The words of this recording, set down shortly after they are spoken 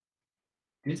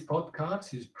This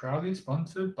podcast is proudly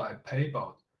sponsored by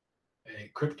PayPal,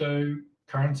 a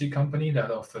cryptocurrency company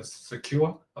that offers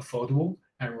secure, affordable,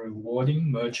 and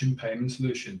rewarding merchant payment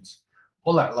solutions,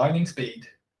 all at lightning speed.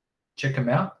 Check them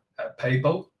out at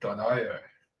paypal.io.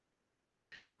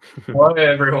 Hello,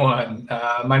 everyone.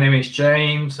 My name is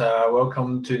James.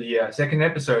 Welcome to the second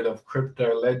episode of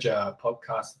Crypto Ledger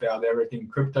podcast about everything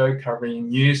crypto, covering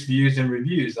news, views, and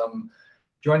reviews. I'm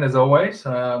joined as always,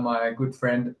 my good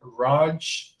friend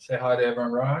Raj. Say hi to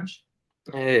everyone, Raj.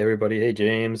 Hey everybody, hey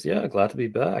James. Yeah, glad to be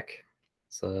back.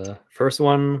 It's first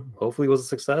one hopefully was a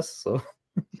success. So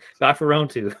back for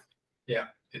round two. Yeah,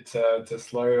 it's a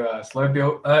slow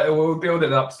build. We'll build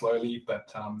it up slowly,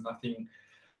 but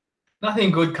nothing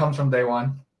good comes from day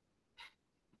one.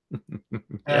 Yeah,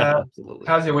 Uh, absolutely.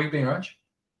 how's your week been, Raj?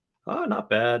 Oh, not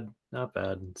bad. Not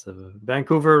bad. It's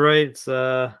Vancouver, right? It's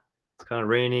kind of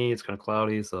rainy, it's kind of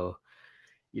cloudy, so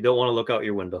you don't want to look out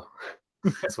your window.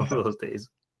 It's one of those days.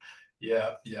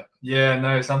 Yeah.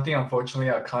 No, something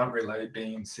unfortunately I can't relate.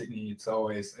 Being in Sydney, it's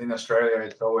always in Australia.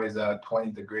 It's always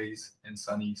 20 degrees and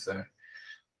sunny. So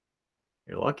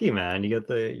You're lucky, man. You're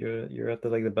at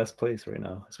the best place right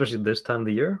now, especially this time of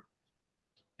the year.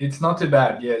 it's not too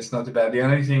bad. Yeah, it's not too bad. The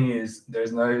only thing is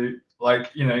there's no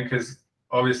because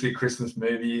obviously Christmas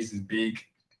movies is big,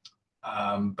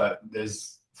 but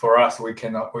there's for us we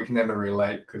can never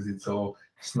relate because it's all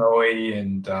snowy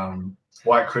and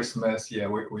white Christmas. Yeah,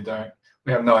 we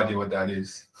have no idea what that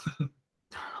is.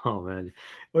 Oh man.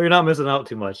 Well, you're not missing out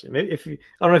too much. Maybe if you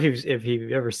I don't know if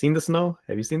you've ever seen the snow.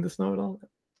 Have you seen the snow at all?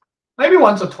 Maybe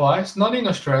once or twice. Not in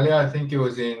Australia. I think it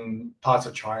was in parts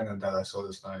of China that I saw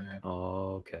the snow. Yeah.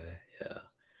 Oh, okay. Yeah.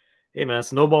 Hey man,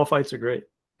 snowball fights are great.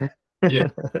 Yeah,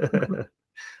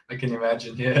 I can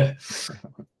imagine. Yeah,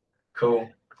 cool.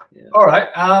 Yeah. All right.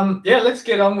 Yeah, let's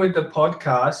get on with the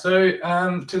podcast. So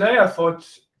today I thought,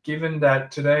 given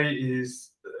that today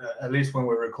is at least when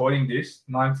we're recording this,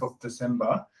 9th of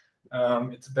December,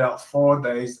 it's about 4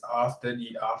 days after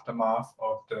the aftermath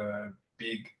of the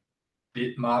big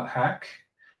BitMart hack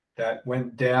that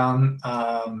went down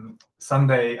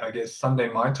Sunday, I guess Sunday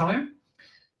my time.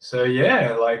 So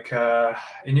yeah, like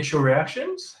initial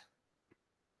reactions.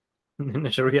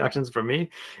 Initial reactions from me,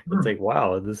 it's Hmm. like,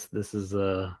 wow, this is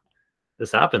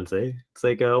this happens, eh? It's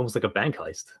like almost like a bank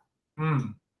heist.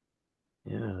 Hmm.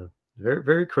 Yeah, very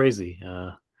very crazy.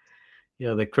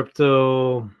 Yeah, the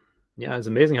crypto. Yeah, it's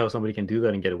amazing how somebody can do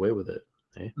that and get away with it.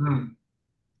 Eh? Hmm.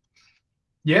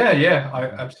 Yeah, I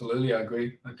Mhm. absolutely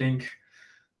agree. I think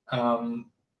um,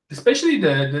 especially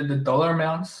the dollar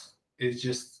amounts is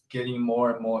just getting more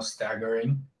and more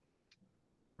staggering,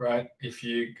 right? If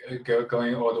you go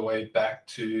going all the way back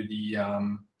to the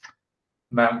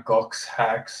Mount Gox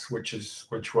hacks, which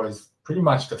was pretty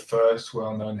much the first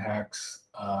well-known hacks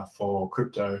for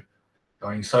crypto,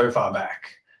 going so far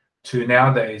back to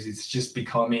nowadays, it's just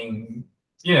becoming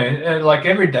like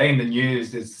every day in the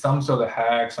news, there's some sort of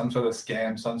hack, some sort of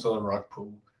scam, some sort of rug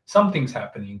pull. Something's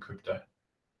happening in crypto.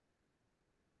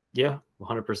 Yeah,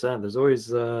 100%. There's always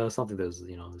something.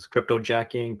 There's crypto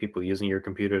jacking, people using your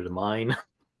computer to mine.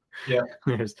 Yeah,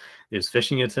 there's there's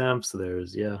phishing attempts.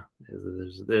 There's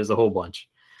a whole bunch.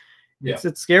 yeah.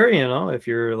 It's scary, if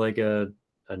you're like a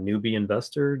newbie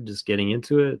investor just getting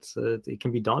into it. It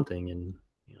can be daunting, and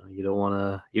you don't want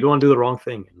to do the wrong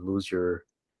thing and lose your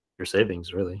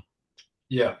savings, really.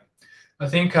 Yeah, I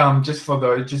think just for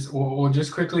those, just we'll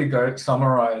just quickly go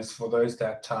summarize for those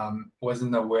that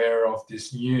wasn't aware of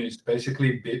this news.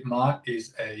 Basically, Bitmart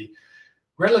is a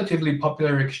relatively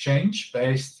popular exchange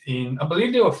based in, I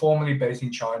believe they were formerly based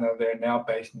in China. They're now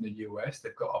based in the US.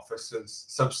 They've got offices,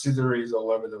 subsidiaries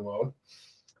all over the world.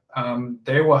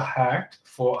 They were hacked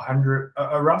for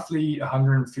roughly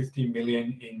 150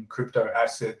 million in crypto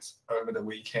assets over the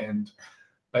weekend.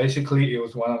 Basically, it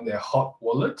was one of their hot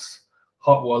wallets.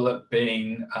 Hot wallet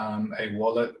being a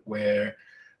wallet where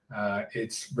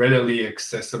it's readily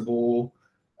accessible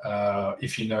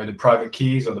if you know the private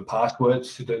keys or the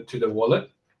passwords to the wallet.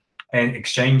 And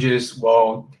exchanges,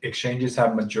 well, exchanges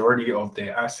have majority of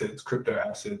their assets, crypto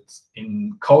assets,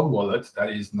 in cold wallets that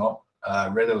is not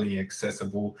readily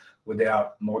accessible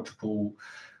without multiple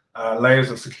layers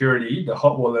of security. The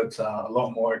hot wallets are a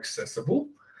lot more accessible.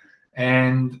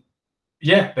 And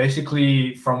yeah,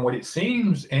 basically, from what it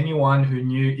seems, anyone who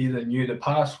either knew the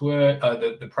password,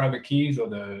 the private keys, or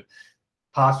the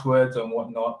passwords and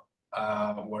whatnot,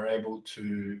 were able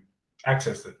to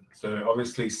access it. So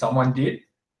obviously, someone did,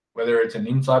 whether it's an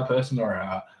inside person or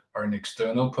an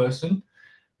external person,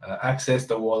 accessed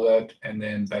the wallet and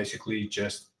then basically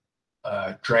just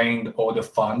drained all the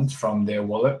funds from their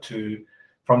wallet to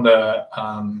from the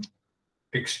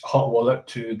hot wallet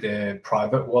to their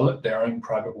private wallet, their own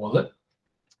private wallet,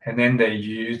 and then they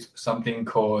used something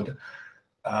called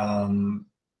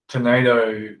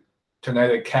Tornado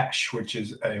Cash, which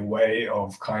is a way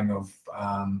of kind of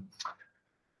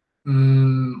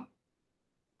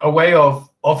a way of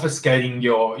obfuscating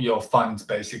your funds,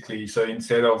 basically. So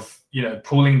instead of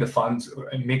pooling the funds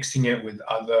and mixing it with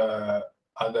other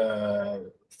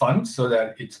funds, so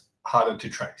that it's harder to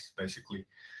trace, basically.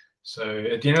 So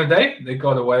at the end of the day, they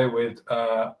got away with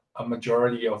a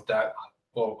majority of that,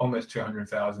 or almost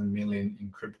 200,000 million in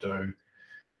crypto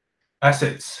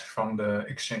assets from the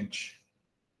exchange.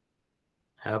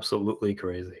 Absolutely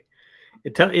crazy.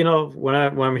 When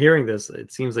I'm hearing this,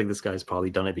 it seems like this guy's probably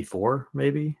done it before,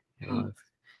 maybe.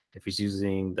 If he's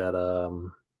using that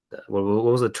what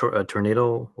was it, a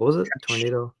tornado? What was it?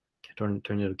 Tornado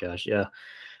Cash. Yeah.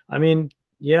 I mean,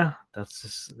 yeah,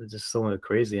 that's just so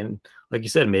crazy. And like you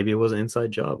said, maybe it was an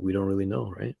inside job. We don't really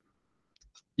know, right?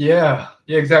 Yeah,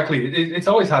 exactly. It's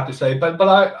always hard to say, but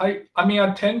I mean,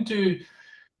 I tend to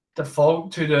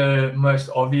default to the most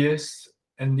obvious,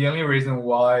 and the only reason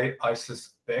why I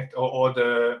suspect, or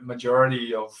the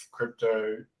majority of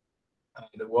crypto,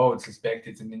 the world suspect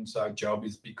it's an inside job,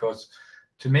 is because,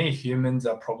 to me, humans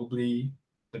are probably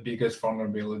the biggest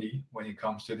vulnerability when it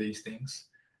comes to these things,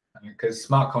 because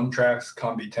smart contracts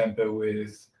can't be tampered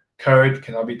with, code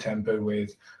cannot be tampered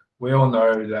with. We all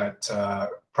know that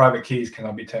private keys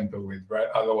cannot be tampered with, right?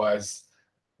 Otherwise,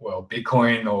 well,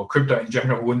 Bitcoin or crypto in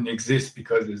general wouldn't exist,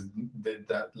 because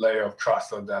that layer of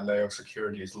trust or that layer of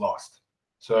security is lost.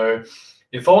 So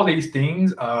if all these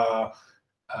things are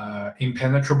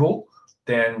impenetrable,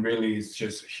 then really it's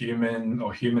just human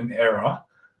error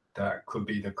that could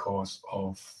be the cause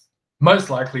of, most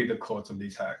likely the cause of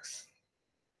these hacks.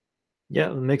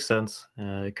 Yeah, it makes sense.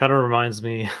 It kind of reminds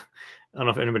me, I don't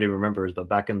know if anybody remembers, but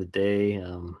back in the day,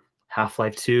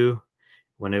 Half-Life 2,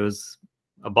 when it was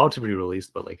about to be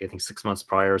released, but like I think 6 months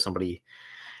prior, somebody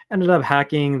ended up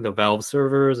hacking the Valve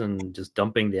servers and just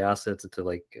dumping the assets into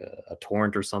like a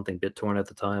torrent or something, BitTorrent at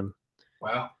the time.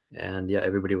 Wow. And yeah,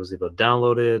 everybody was able to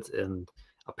download it. And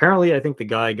apparently, I think the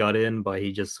guy got in by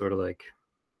he just sort of like,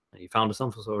 he found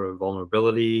some sort of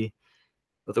vulnerability.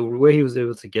 But the way he was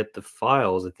able to get the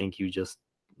files, I think you just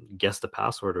guessed the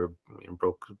password, or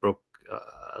broke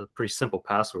a pretty simple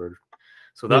password.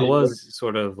 So that was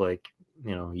sort of like,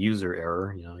 user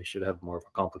error. You should have more of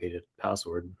a complicated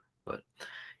password. But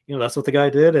that's what the guy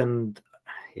did, and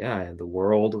yeah, the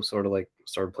world sort of like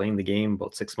started playing the game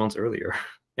about 6 months earlier,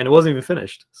 and it wasn't even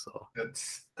finished. So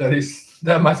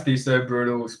that must be so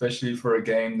brutal, especially for a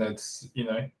game that's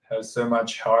has so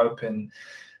much hype, and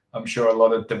I'm sure a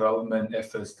lot of development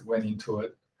efforts went into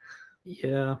it.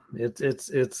 Yeah,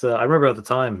 it's. I remember at the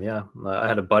time, yeah, I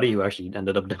had a buddy who actually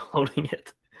ended up downloading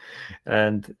it,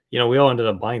 and we all ended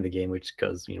up buying the game, which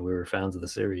because we were fans of the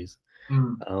series.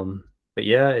 But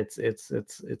yeah,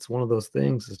 it's one of those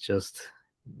things. It's just,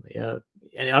 yeah,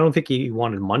 and I don't think he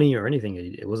wanted money or anything.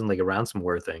 It wasn't like a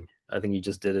ransomware thing. I think he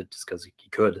just did it just because he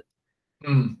could.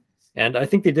 And I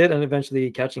think they did end eventually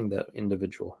catching that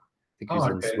individual. I think he was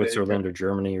in Switzerland or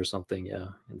Germany or something. Yeah,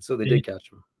 and so they did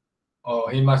catch him. Oh,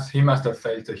 he must have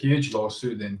faced a huge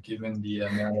lawsuit then, given the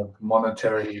amount of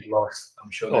monetary loss.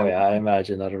 I'm sure. Oh yeah, I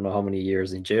imagine. I don't know how many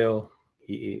years in jail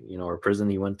or prison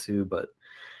he went to, but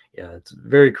yeah, it's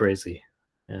very crazy.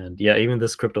 And yeah, even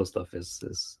this crypto stuff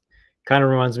is kind of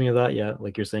reminds me of that. Yeah,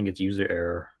 like you're saying, it's user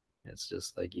error. It's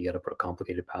just like you got to put a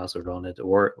complicated password on it,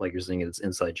 or like you're saying, it's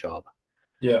inside job.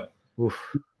 Yeah. Oof.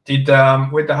 Did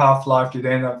with the Half-Life, did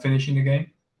they end up finishing the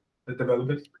game, the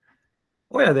developers?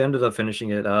 Oh yeah, they ended up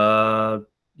finishing it.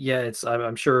 Yeah,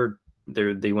 I'm sure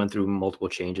they went through multiple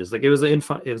changes. Like it was an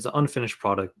unfinished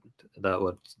product that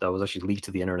was actually leaked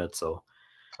to the internet. So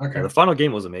okay, yeah, the final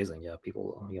game was amazing. Yeah,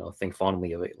 people think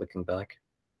fondly of it looking back.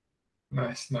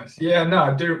 Nice. Yeah, no,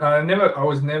 I do. I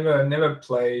was never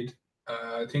played.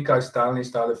 I think I only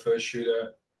started first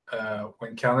shooter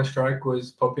when Counter-Strike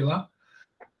was popular.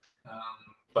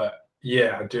 But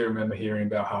yeah, I do remember hearing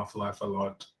about Half-Life a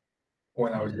lot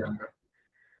when I was younger.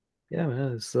 Yeah,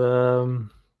 man. It's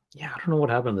yeah, I don't know what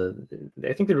happened.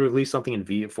 I think they released something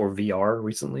for VR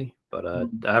recently, but I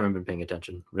haven't been paying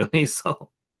attention really. So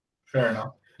fair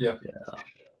enough. Yeah.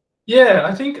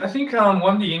 I think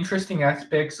one of the interesting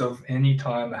aspects of any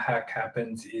time a hack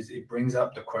happens is it brings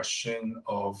up the question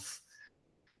of,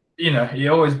 he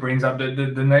always brings up the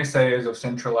naysayers of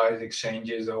centralized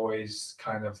exchanges always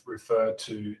kind of refer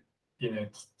to,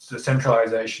 the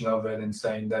centralization of it, and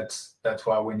saying that's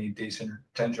why we need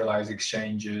decentralized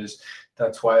exchanges.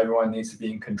 That's why everyone needs to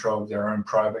be in control of their own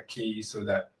private keys, so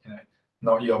that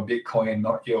not your Bitcoin,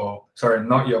 not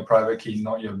your private key,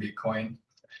 not your Bitcoin.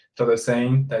 So the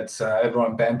saying that's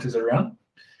everyone banters around.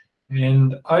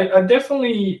 And I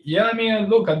definitely, yeah, I mean,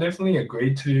 look, I definitely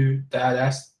agree to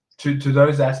that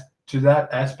to that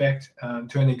aspect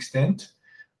to an extent.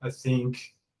 I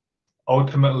think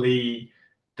ultimately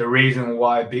the reason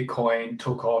why Bitcoin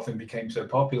took off and became so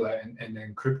popular, and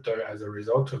then crypto as a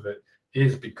result of it,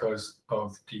 is because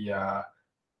of the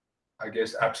I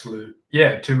guess absolute,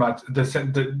 yeah, too much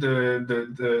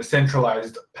the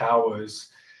centralized powers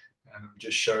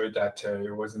just showed that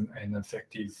it wasn't an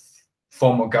effective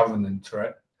form of governance,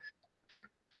 right?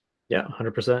 Yeah,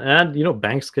 100%. And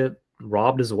banks get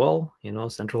robbed as well.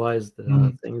 Centralized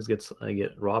Mm, things get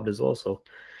robbed as well. So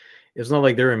it's not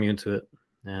like they're immune to it.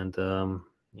 And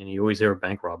you always hear of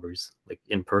bank robberies, like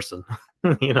in person.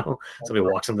 that's Somebody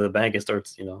right. walks into the bank and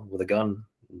starts, with a gun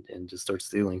and just starts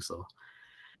stealing. So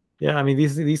yeah, I mean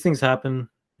these things happen.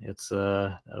 It's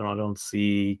I don't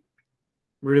see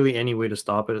really any way to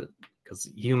stop it because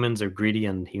humans are greedy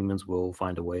and humans will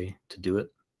find a way to do it.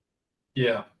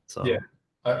 Yeah, yeah,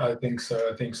 So I think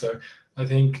so. I think so. I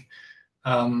think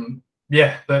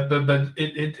yeah, but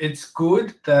it's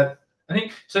good that I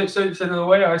think so the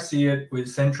way I see it with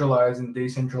centralized and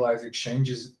decentralized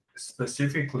exchanges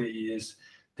specifically is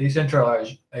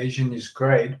decentralization is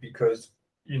great because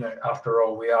after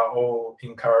all we are all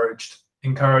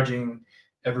encouraging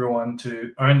everyone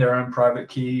to own their own private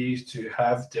keys, to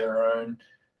have their own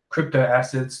crypto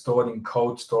assets stored in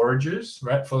cold storages,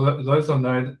 right? For those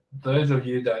of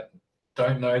you that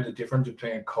don't know the difference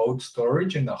between a cold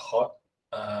storage and a hot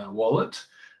wallet,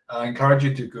 I encourage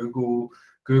you to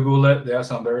Google it. There are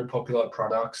some very popular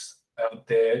products out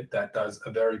there that does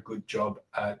a very good job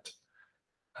at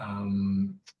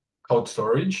um, cold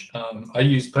storage.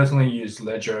 I personally use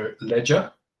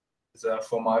Ledger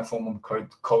for my form of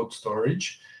cold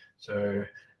storage. So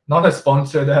not a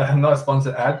sponsored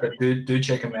ad, but do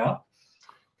check them out.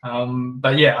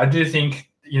 But yeah, I do think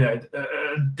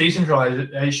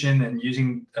decentralization and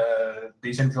using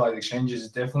decentralized exchanges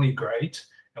is definitely great,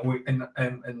 and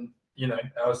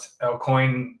our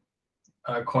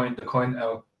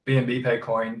our BNB Pay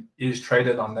coin is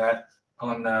traded on that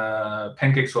on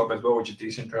PancakeSwap as well, which is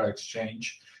decentralized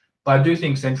exchange. But I do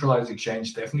think centralized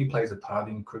exchange definitely plays a part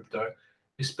in crypto,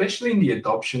 especially in the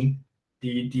adoption,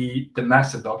 the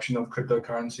mass adoption of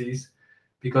cryptocurrencies,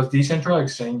 because decentralized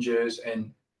exchanges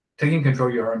and taking control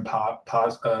of your own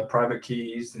private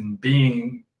keys and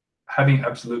having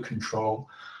absolute control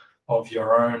of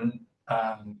your own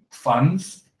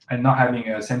funds, and not having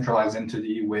a centralized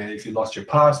entity where if you lost your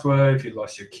password, if you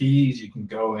lost your keys, you can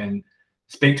go and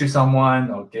speak to someone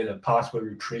or get a password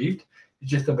retrieved. It's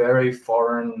just a very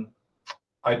foreign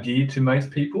idea to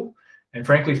most people. And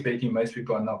frankly speaking, most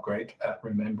people are not great at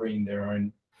remembering their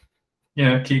own,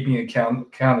 keeping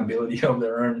accountability of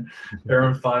their own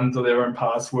funds or their own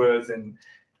passwords. And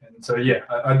so, yeah,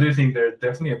 I do think there's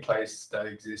definitely a place that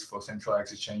exists for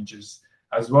centralized exchanges,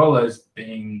 as well as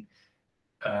being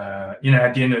at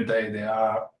the end of the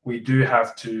day, we do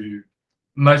have to,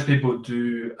 most people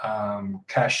do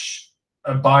cash,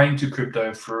 buy into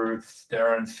crypto through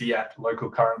their own fiat local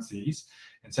currencies.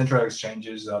 And central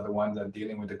exchanges are the ones that are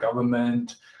dealing with the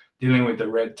government, dealing with the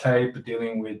red tape,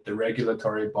 dealing with the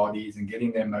regulatory bodies, and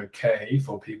getting them okay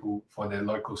for their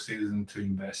local citizens to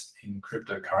invest in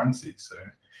cryptocurrencies. So,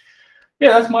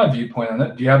 yeah, that's my viewpoint on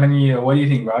it. Do you have any, what do you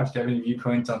think, Raj? Do you have any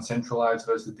viewpoints on centralized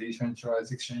versus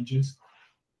decentralized exchanges?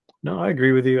 no, I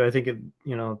agree with you. I think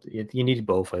you need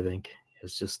both. I think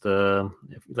it's just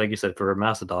like you said, for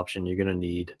mass adoption, you're gonna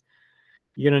need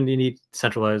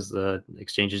centralized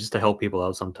exchanges just to help people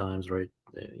out sometimes, right?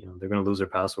 They're gonna lose their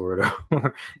password,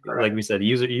 or like we said,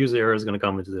 user error is gonna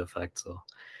come into the effect. So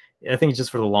I think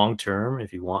just for the long term,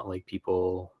 if you want like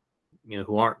people,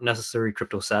 who aren't necessarily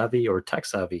crypto savvy or tech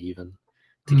savvy even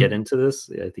to get Mm, into this,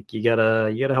 I think you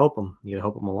gotta help them. You gotta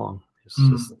help them along. It's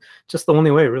mm. just the only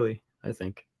way, really. I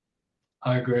think.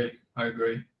 I agree. I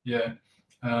agree. Yeah.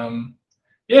 Um,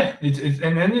 yeah. It's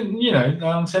and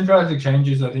then centralized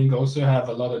exchanges I think also have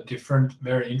a lot of different,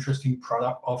 very interesting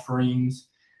product offerings,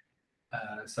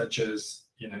 such as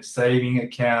saving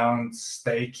accounts,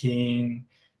 staking,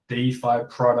 DeFi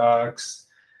products.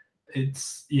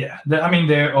 It's yeah. I mean,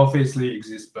 they obviously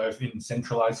exist both in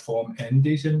centralized form and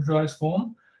decentralized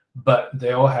form, but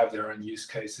they all have their own use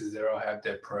cases. They all have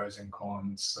their pros and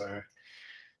cons. So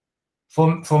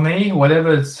for me,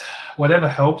 whatever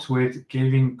helps with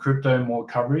giving crypto more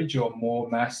coverage or more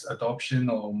mass adoption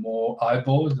or more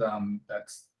eyeballs,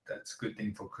 that's a good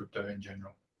thing for crypto in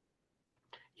general.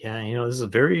 Yeah, this is a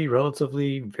very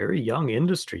relatively very young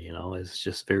industry. It's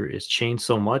just it's changed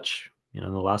so much in the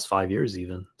last 5 years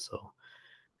even. So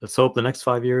let's hope the next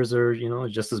 5 years are,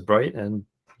 just as bright, and,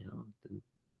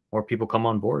 more people come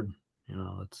on board.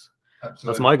 That's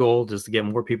Absolutely. my goal, just to get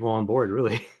more people on board,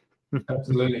 really.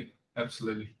 Absolutely.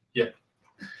 Yeah.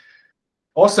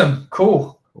 Awesome.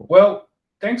 Cool. Well,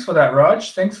 thanks for that,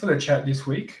 Raj. Thanks for the chat this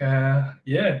week. Yeah,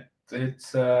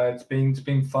 it's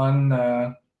been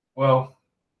fun. Well,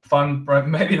 fun,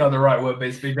 maybe not the right word, but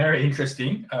it's been very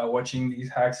interesting watching these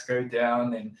hacks go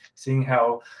down and seeing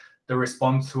how the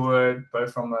response to it,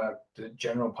 both from the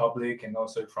general public and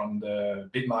also from the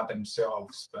BitMart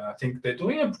themselves. But I think they're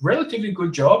doing a relatively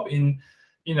good job in,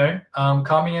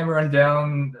 calming everyone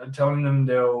down, telling them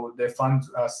their funds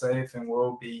are safe and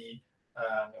will be.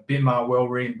 BitMart will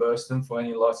reimburse them for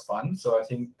any lost funds. So I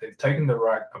think they've taken the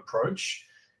right approach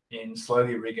in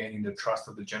slowly regaining the trust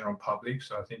of the general public.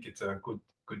 So I think it's a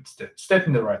good step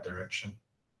in the right direction.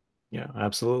 Yeah,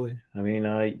 absolutely. I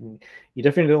mean, you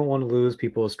definitely don't want to lose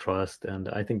people's trust, and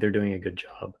I think they're doing a good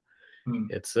job.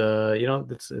 It's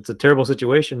it's a terrible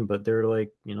situation, but they're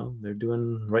they're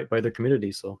doing right by their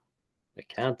community, so I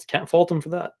can't fault them for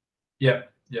that. Yeah,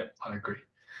 I agree.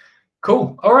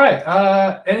 Cool. All right.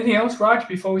 Anything else, Raj,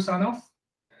 before we sign off?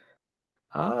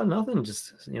 Nothing.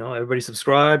 Just everybody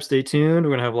subscribe, stay tuned.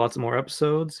 We're gonna have lots of more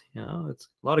episodes. It's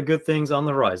a lot of good things on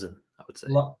the horizon, I would say.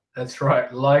 That's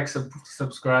right. Like,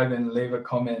 subscribe, and leave a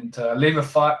comment. Leave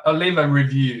a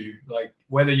review. Like,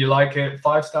 whether you like it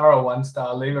 5-star or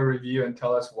 1-star, leave a review and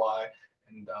tell us why.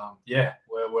 And yeah,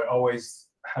 we're always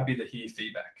happy to hear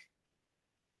feedback.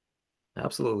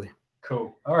 Absolutely.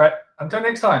 Cool. All right. Until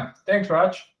next time. Thanks,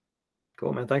 Raj.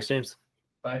 Cool, man. Thanks, James.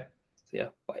 Bye. See ya.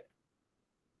 Bye.